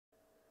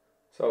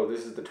So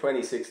this is the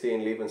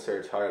 2016 Leaving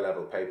Cert Higher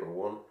Level Paper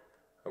 1,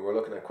 and we're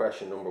looking at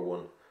question number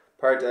 1.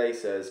 Part A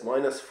says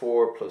minus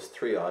 4 plus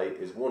 3i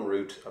is one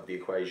root of the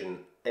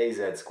equation az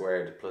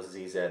squared plus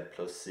zz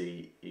plus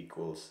c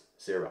equals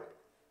 0,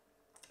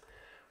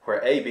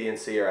 where a, b and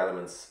c are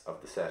elements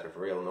of the set of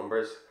real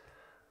numbers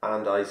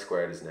and I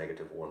squared is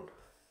negative 1.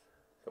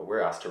 So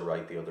we're asked to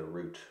write the other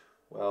root.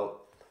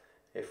 Well,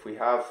 if we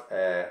have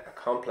a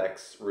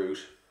complex root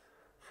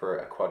for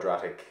a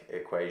quadratic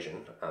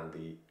equation and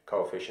the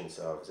coefficients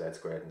of z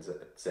squared and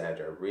z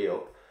are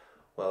real,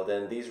 well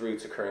then these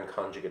roots occur in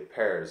conjugate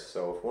pairs.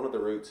 So if one of the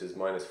roots is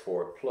minus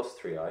 4 plus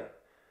 3i,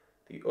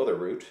 the other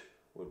root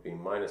would be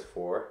minus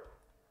 4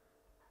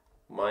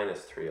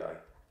 minus 3i.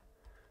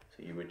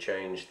 So you would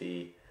change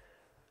the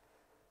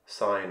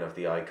sign of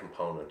the I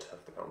component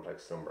of the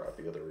complex number of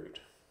the other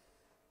root.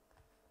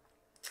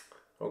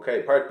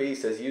 Okay, part B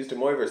says use de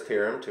Moivre's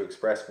theorem to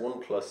express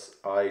 1 plus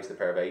I to the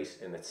power of 8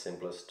 in its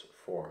simplest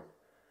form.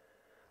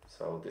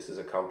 So this is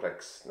a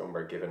complex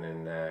number given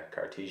in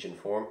Cartesian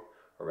form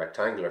or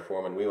rectangular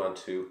form, and we want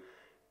to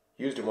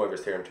use de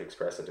Moivre's theorem to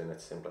express it in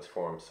its simplest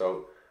form.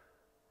 So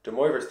de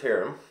Moivre's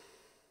theorem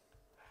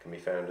can be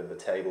found in the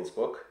tables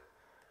book.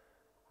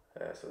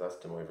 So that's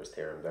de Moivre's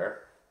theorem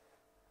there.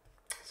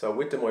 So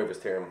with de Moivre's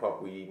theorem,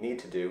 what we need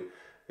to do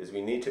is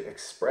we need to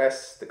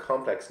express the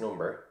complex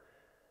number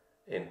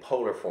in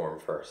polar form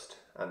first,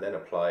 and then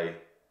apply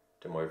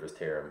de Moivre's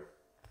theorem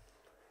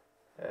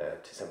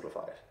to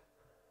simplify it.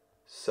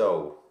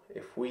 So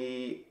if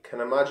we can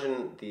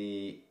imagine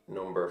the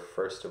number,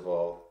 first of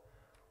all,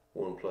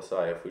 1 plus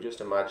I, if we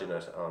just imagine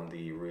it on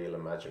the real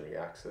imaginary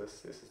axis,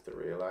 this is the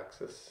real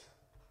axis,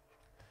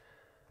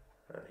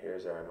 and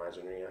here's our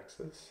imaginary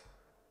axis.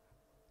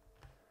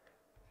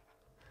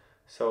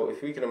 So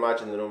if we can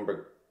imagine the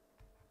number,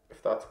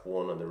 if that's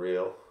 1 on the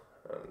real,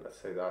 and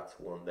let's say that's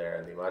 1 there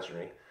in the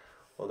imaginary,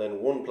 well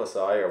then 1 plus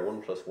I or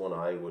 1 plus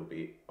 1i would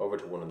be over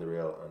to 1 in the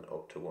real and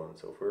up to 1.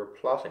 So if we were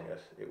plotting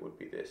it, it would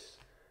be this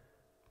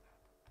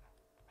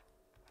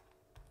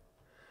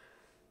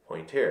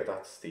point here.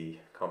 That's the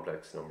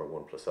complex number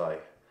 1 plus I.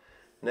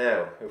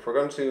 Now, if we're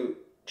going to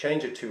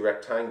change it to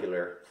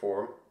rectangular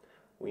form,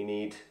 we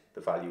need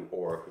the value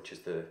or, which is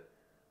the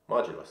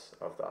modulus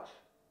of that.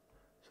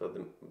 So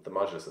the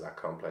modulus of that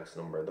complex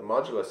number. The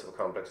modulus of a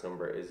complex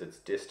number is its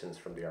distance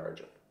from the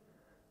origin.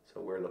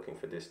 So we're looking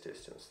for this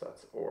distance,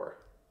 that's or.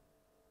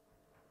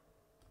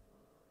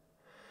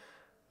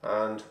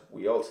 And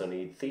we also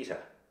need theta.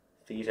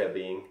 Theta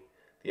being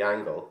the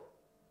angle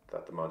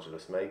that the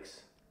modulus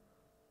makes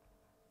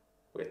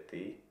with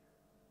the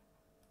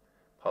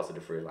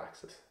positive real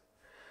axis.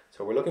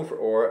 So we're looking for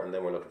or, and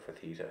then we're looking for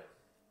theta.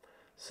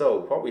 So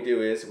what we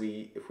do is,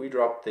 if we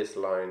drop this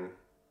line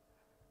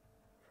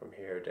from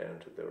here down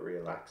to the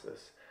real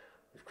axis,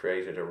 we've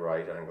created a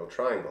right angle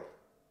triangle.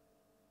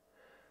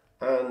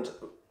 And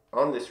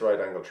on this right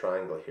angle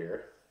triangle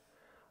here,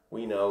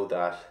 we know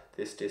that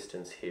this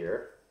distance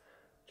here,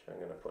 which I'm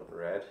going to put in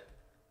red,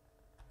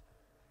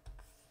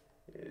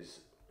 is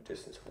a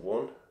distance of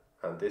 1,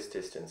 and this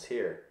distance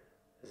here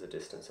is a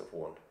distance of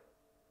 1.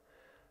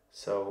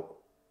 So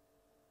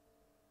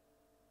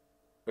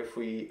if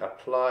we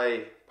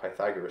apply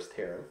Pythagoras'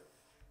 theorem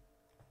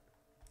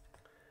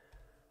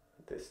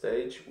at this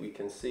stage, we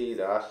can see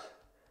that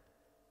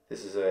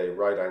this is a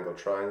right angle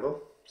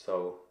triangle,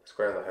 so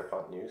square on the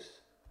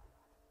hypotenuse,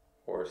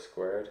 or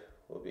squared,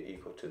 will be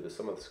equal to the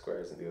sum of the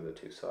squares in the other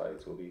two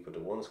sides will be equal to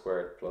 1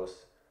 squared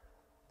plus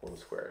 1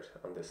 squared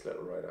on this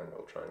little right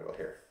angle triangle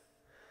here.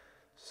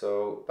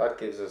 So that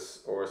gives us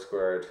or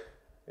squared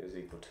is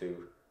equal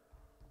to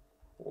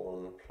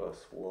 1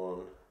 plus 1,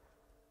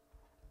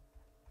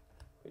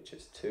 which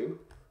is 2.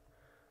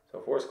 So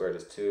if or squared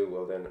is 2,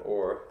 well then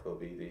or will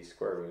be the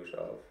square root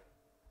of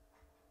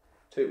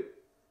 2.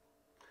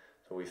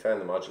 So we found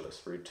the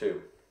modulus, root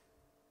 2.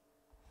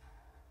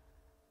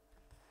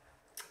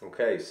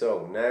 Okay,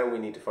 so now we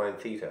need to find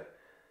theta.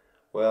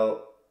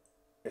 Well,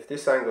 if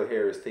this angle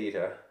here is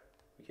theta,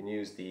 we can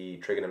use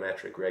the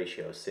trigonometric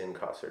ratio sin,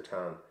 cos or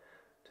tan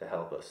to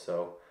help us.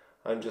 So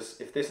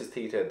if this is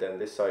theta, then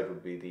this side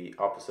would be the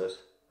opposite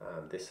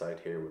and this side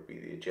here would be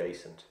the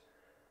adjacent.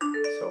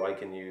 So I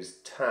can use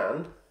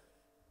tan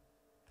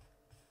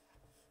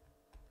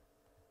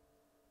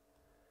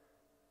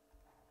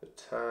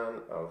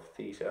of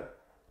theta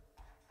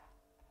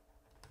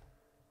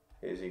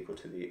is equal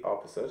to the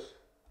opposite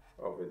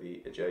over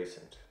the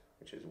adjacent,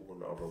 which is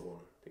 1 over 1,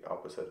 the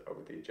opposite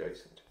over the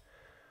adjacent.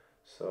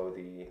 So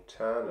the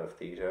tan of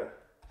theta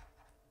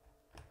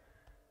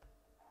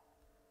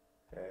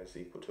is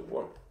equal to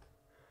 1.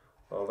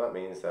 Well, that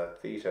means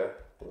that theta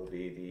will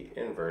be the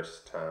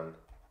inverse tan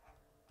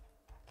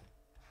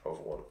of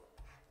 1.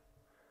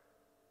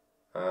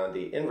 And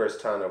the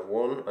inverse tan of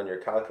 1 on your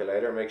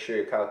calculator, make sure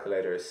your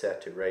calculator is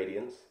set to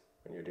radians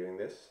when you're doing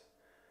this.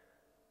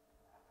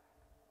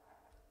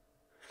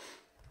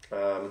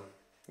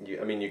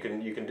 I mean, you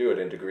can do it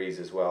in degrees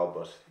as well,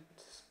 but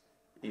it's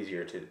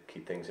easier to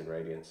keep things in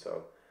radians.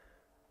 So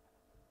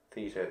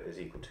theta is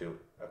equal to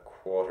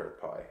 1/4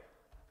 pi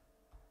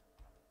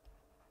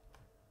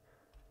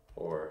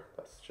or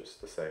that's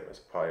just the same as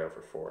pi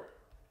over 4.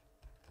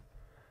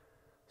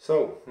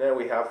 So now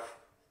we have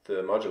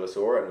the modulus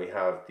or and we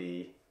have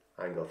the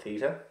angle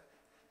theta.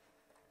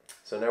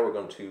 So now we're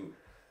going to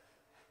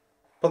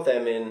put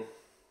them in.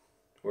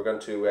 We're going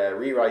to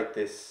rewrite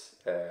this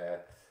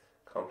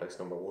complex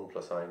number 1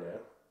 plus I now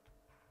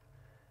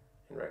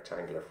in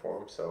rectangular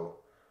form. So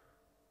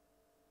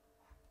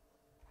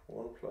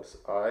 1 plus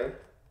I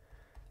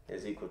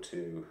is equal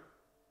to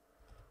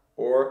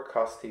or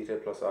cos theta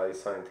plus I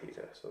sine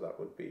theta. So that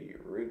would be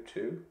root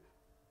 2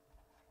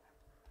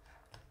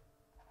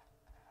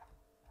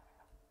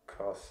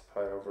 cos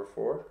pi over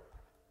 4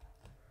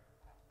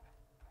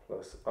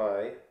 plus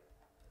I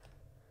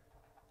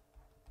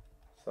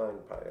sine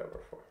pi over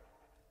 4.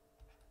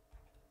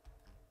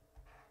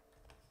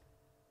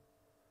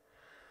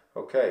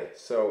 Okay,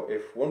 so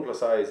if 1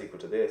 plus I is equal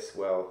to this,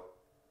 well,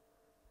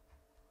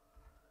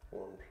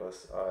 1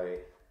 plus I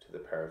to the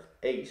power of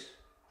 8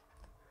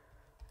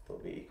 will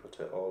be equal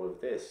to all of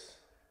this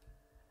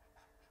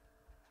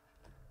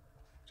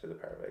to the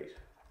power of 8.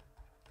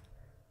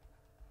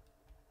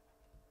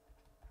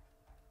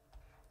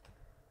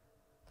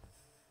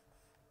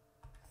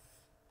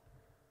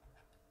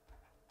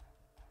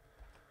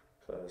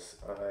 Plus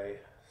I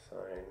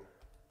sine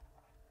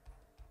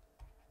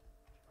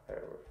pi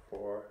over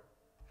 4,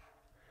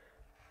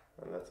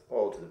 and that's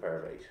all to the power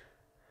of 8.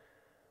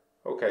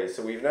 Okay,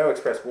 so we've now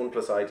expressed 1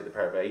 plus I to the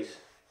power of 8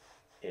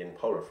 in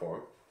polar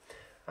form,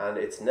 and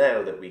it's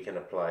now that we can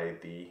apply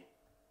the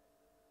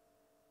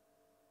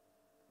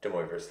De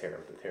Moivre's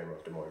theorem, the theorem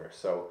of De Moivre.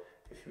 So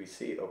if we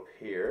see up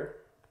here,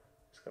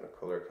 I'm just going to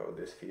color code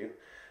this for you,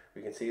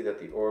 we can see that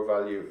the OR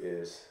value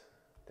is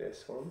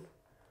this one.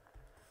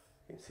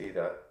 You can see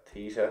that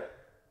theta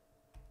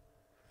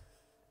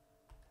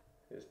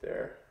is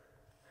there,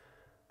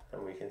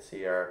 and we can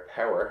see our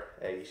power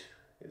 8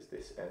 is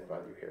this n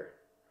value here.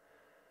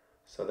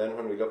 So then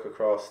when we look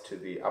across to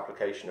the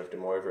application of De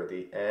Moivre,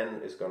 the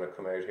n is going to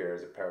come out here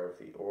as a power of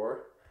the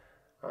OR,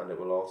 and it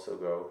will also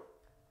go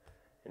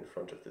in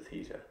front of the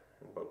theta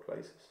in both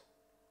places.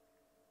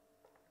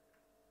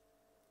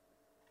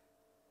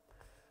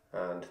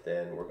 And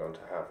then we're going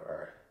to have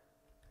our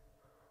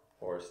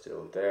OR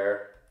still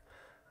there,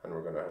 and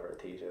we're going to have our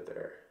theta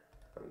there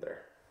and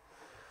there.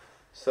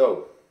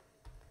 So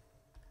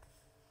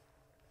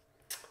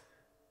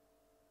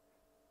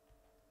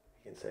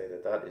we can say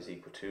that that is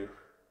equal to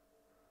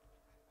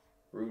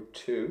root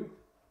 2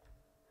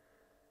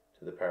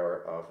 to the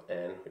power of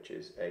n, which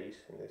is 8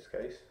 in this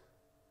case,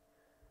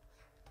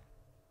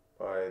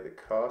 by the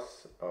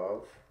cos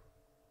of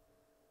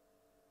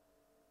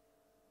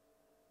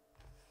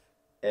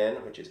n,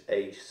 which is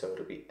 8, so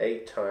it'll be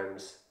 8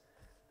 times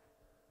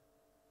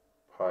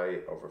pi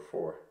over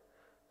 4.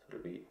 So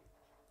it'll be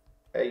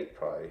 8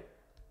 pi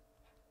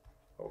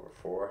over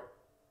 4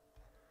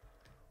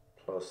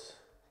 plus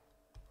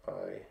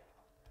I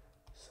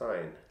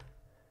sine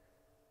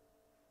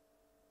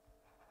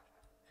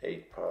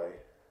 8 pi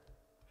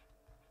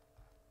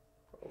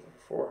over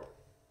 4.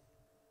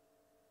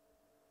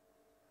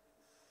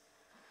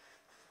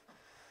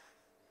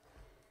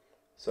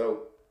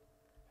 So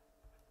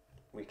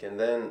we can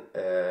then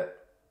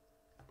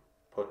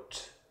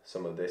put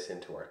some of this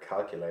into our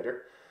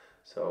calculator.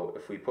 So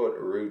if we put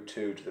root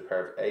 2 to the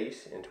power of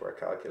 8 into our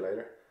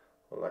calculator,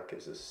 well, that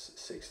gives us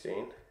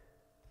 16.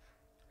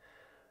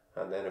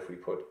 And then if we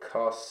put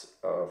cos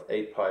of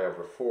 8 pi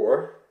over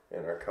 4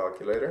 in our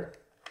calculator,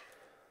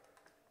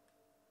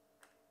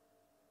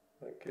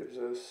 that gives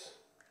us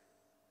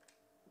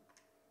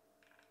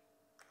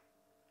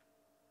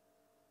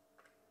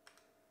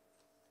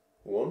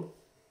 1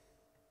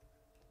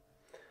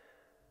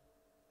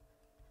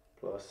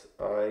 plus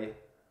I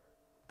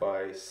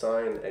by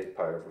sine 8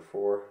 pi over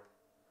 4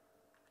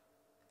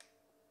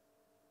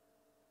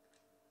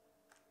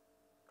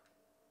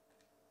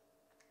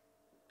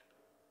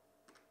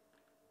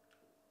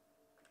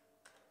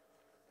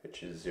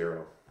 which is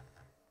 0.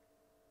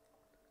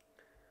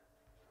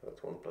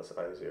 That's 1 plus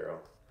I 0.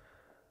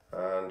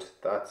 And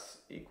that's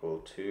equal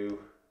to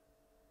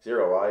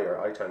 0I,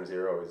 or I times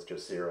 0 is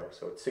just 0.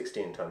 So it's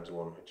 16 times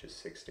 1, which is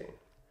 16.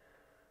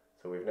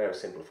 So we've now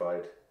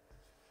simplified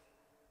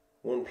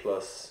 1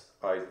 plus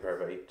I to the power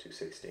of 8 to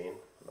 16. And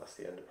that's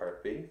the end of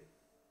part B.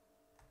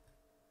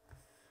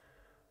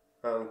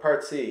 And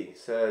part C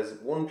says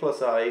 1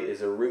 plus I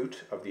is a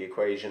root of the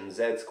equation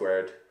z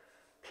squared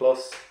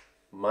plus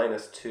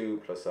minus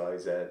 2 plus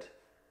iz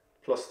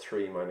plus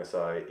 3 minus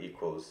I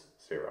equals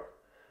 0.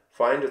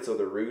 Find its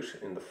other root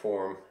in the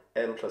form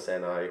m plus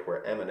ni,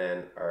 where m and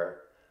n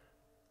are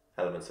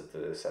elements of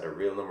the set of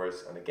real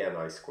numbers, and again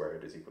I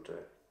squared is equal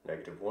to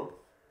 -1.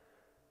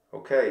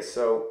 Okay,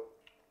 so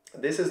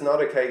this is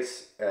not a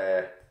case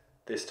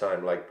this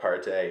time like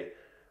part A,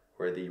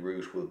 where the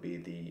root will be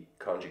the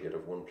conjugate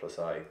of 1 plus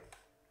I.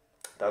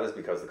 That is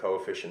because the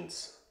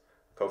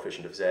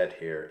coefficient of z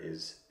here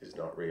is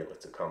not real,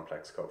 it's a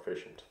complex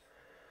coefficient.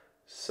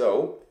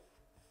 So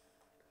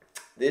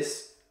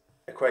this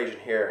equation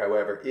here,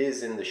 however,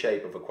 is in the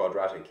shape of a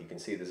quadratic. You can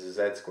see there's a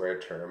z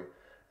squared term,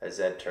 a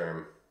z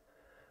term,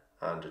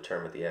 and a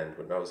term at the end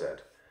with no z.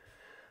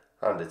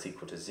 And it's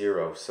equal to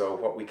 0. So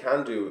what we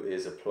can do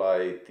is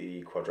apply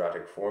the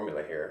quadratic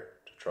formula here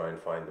to try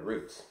and find the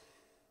roots,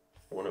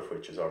 one of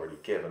which is already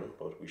given,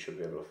 but we should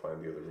be able to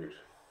find the other root.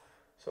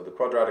 So the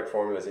quadratic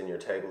formula is in your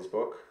tables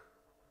book.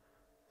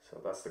 So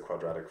that's the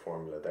quadratic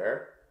formula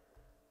there.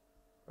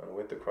 And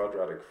with the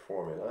quadratic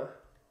formula,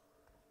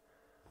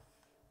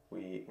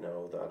 we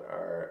know that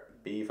our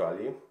b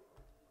value,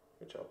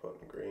 which I'll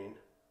put in green,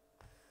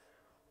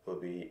 will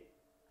be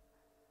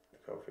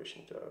the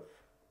coefficient of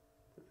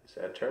the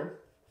z term.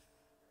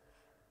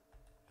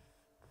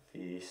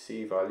 The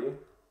c value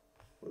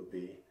will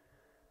be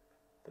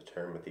the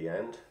term at the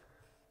end.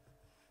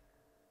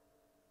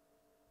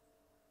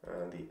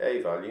 And the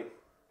a value,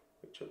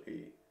 which will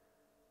be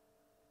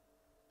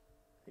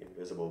the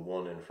invisible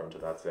 1 in front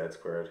of that z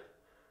squared,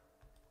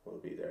 will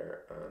be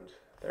there and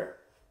there.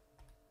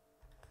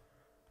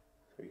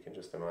 So you can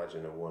just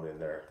imagine a 1 in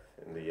there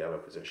in the yellow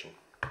position.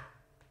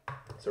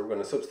 So we're going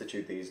to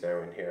substitute these now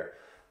in here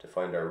to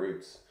find our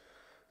roots.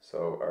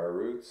 So our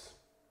roots,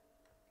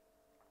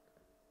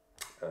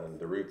 and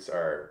the roots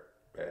are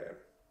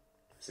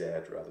z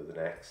rather than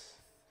x.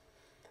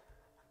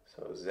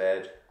 So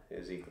z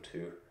is equal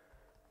to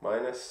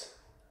minus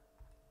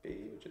b,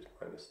 which is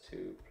minus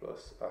 2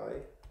 plus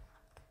I,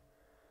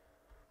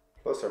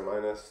 plus or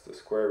minus the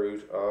square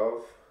root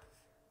of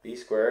b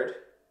squared,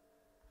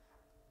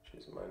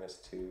 which is minus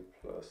 2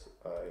 plus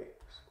I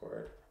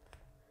squared,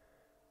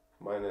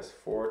 minus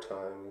 4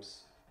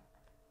 times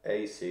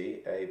AC,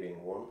 A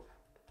being 1,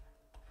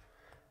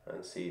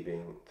 and C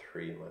being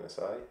 3 minus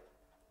I.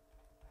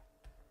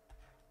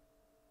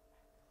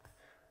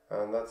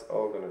 And that's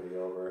all going to be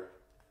over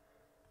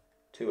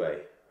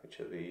 2a, which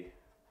will be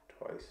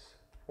twice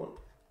 1.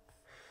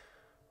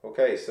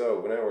 Okay,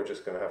 so now we're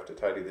just going to have to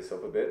tidy this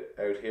up a bit.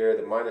 Out here,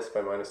 the minus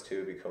by minus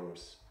 2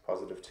 becomes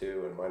positive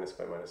 2, and minus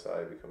by minus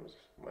I becomes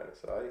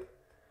minus I.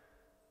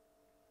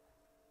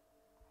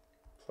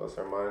 Plus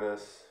or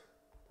minus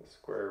the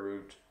square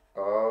root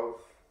of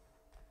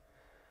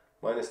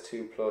minus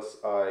 2 plus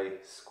I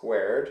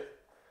squared.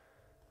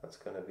 That's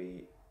going to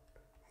be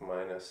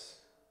minus,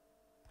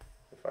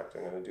 in fact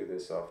I'm going to do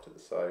this off to the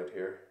side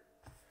here.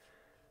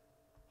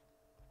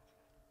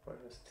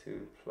 Minus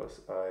 2 plus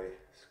I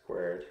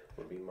squared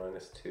will be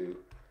minus 2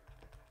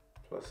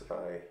 plus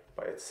I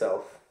by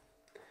itself.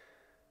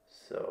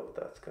 So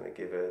that's going to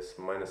give us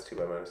minus 2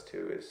 by minus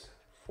 2 is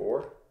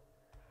 4.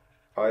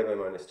 I by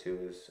minus 2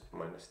 is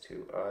minus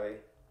 2I.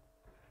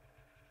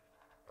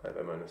 I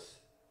by minus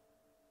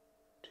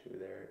 2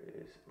 there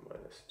is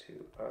minus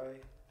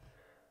 2I.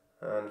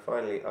 And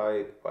finally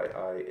I by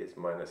I is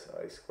minus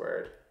I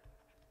squared.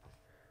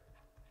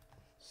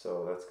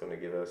 So that's going to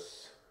give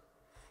us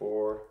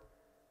 4.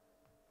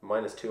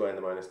 Minus 2I and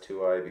the minus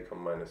 2I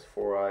become minus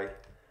 4I,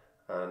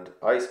 and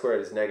I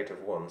squared is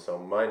negative 1, so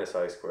minus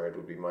I squared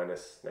would be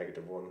minus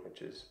negative 1,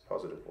 which is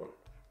positive 1.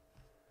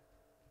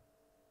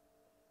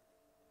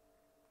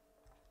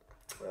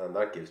 And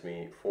that gives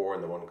me 4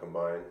 and the 1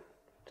 combined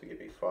to give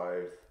me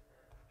 5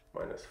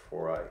 minus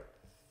 4I.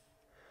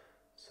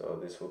 So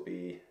this will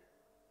be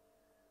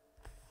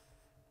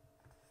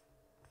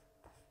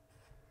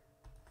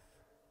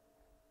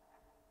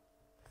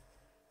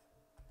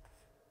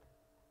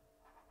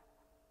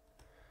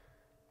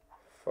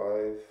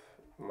 5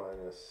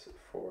 minus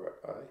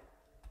 4I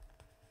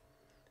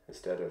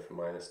instead of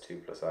minus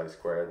 2 plus I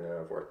squared.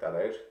 Now I've worked that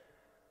out.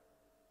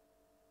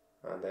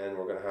 And then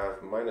we're going to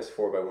have minus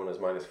 4 by 1 is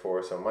minus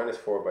 4, so minus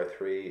 4 by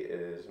 3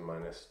 is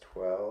minus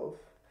 12,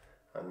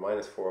 and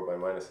minus 4 by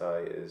minus I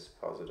is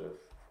positive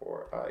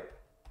 4I.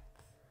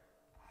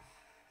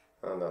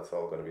 And that's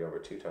all going to be over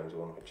 2 times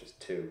 1, which is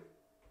 2.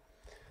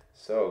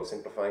 So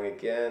simplifying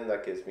again,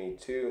 that gives me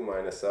 2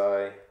 minus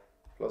I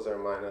plus or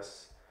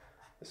minus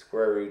the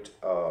square root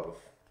of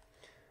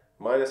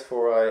minus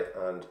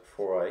 4I and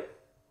 4I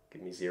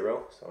give me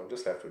 0, so I'm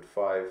just left with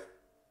 5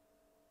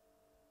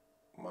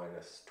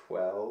 minus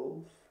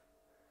 12,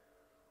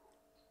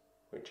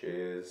 which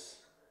is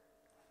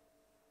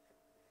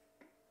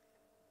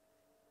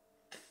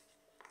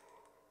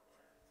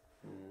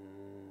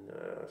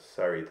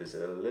sorry, there's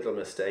a little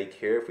mistake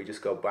here. If we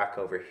just go back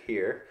over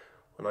here,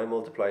 when I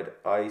multiplied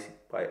I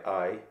by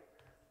I,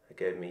 it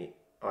gave me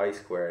I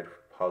squared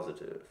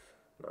positive,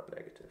 not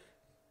negative.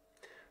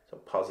 So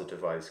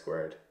positive I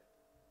squared,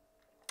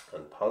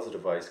 and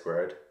positive I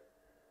squared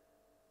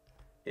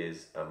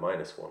is a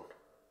minus 1.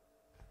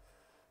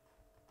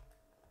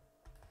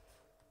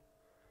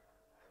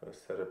 So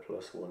instead of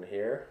plus 1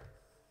 here,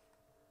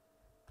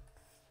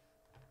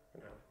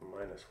 I'm going to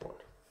have minus 1.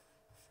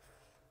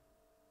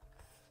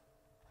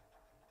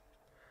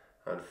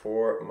 And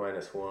 4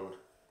 minus 1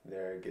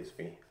 there gives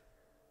me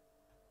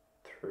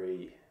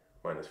 3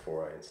 minus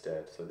 4I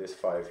instead. So this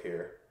 5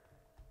 here,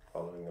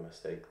 following the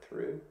mistake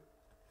through,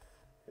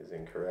 is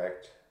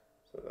incorrect.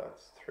 So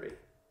that's 3.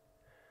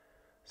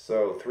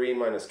 So 3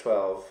 minus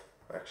 12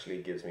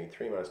 actually gives me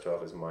 3 minus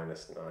 12 is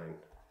minus 9.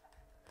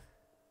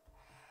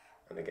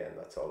 And again,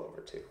 that's all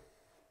over 2.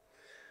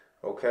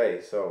 Okay,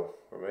 so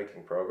we're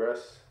making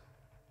progress.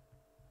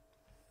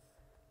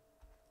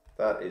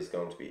 that is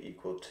going to be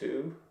equal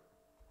to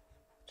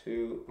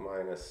 2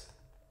 minus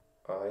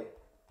I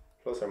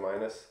plus or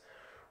minus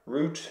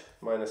root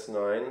minus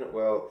 9.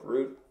 Well,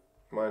 root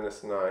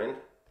minus 9,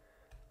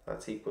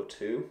 that's equal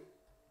to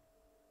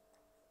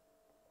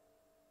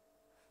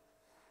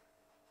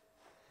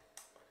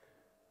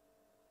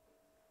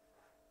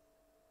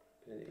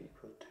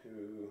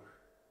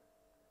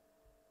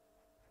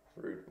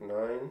root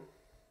 9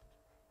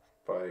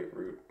 by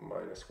root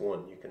minus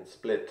 1. You can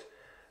split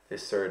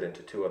this surd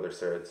into two other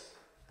surds.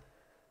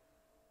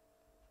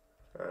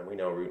 And we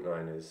know root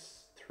 9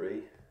 is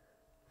 3,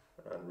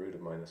 and root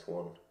of minus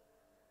 1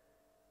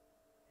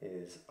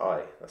 is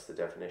I. That's the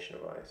definition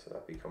of I, so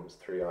that becomes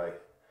 3I.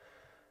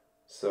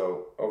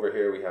 So over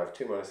here we have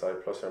 2 minus I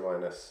plus or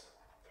minus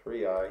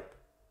 3I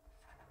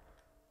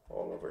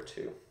all over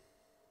 2.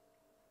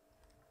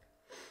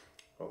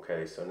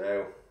 Okay, so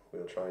now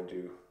we'll try and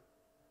do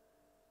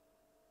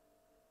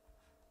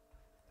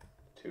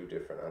two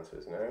different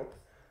answers now.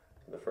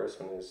 So the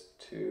first one is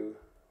 2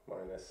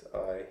 minus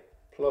I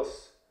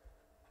plus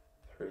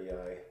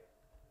 3I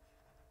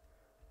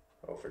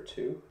over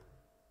 2.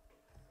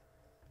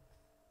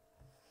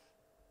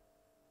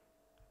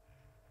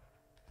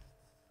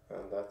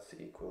 And that's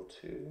equal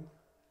to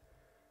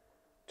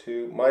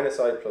 2 minus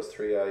I plus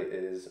 3I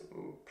is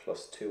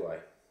plus 2I.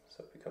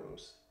 So it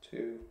becomes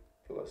 2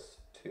 plus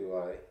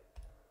 2I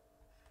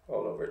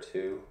all over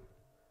 2.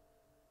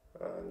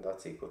 And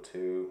that's equal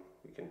to,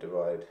 we can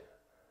divide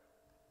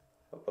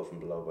above and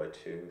below by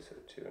 2. So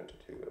 2 into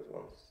 2 goes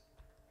once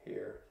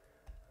here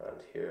and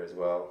here as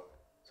well.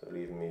 So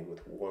leaving me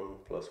with 1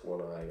 plus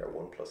 1I, or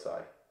 1 plus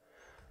I.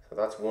 So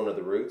that's one of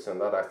the roots,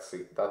 and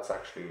that's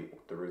actually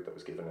the root that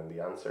was given in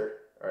the answer,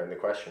 or in the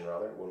question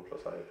rather, 1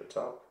 plus I at the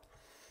top.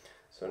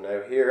 So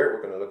now here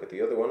we're going to look at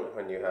the other one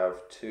when you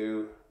have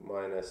 2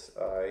 minus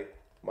I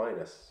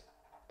minus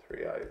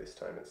 3I this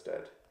time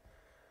instead,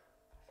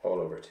 all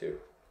over 2.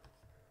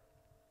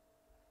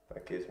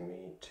 That gives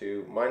me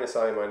 2 minus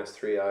I minus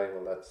 3I,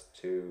 well that's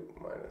 2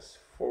 minus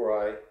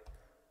 4I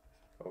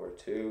over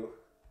 2.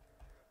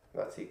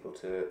 That's equal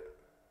to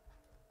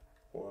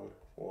 1,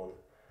 1,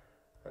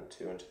 and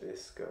 2 into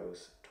this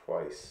goes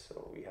twice.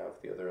 So we have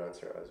the other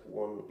answer as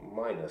 1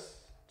 minus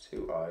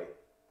 2I.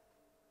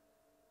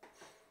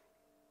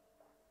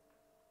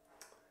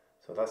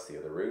 So that's the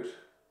other root,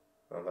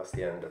 and that's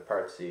the end of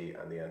part C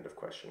and the end of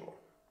question 1.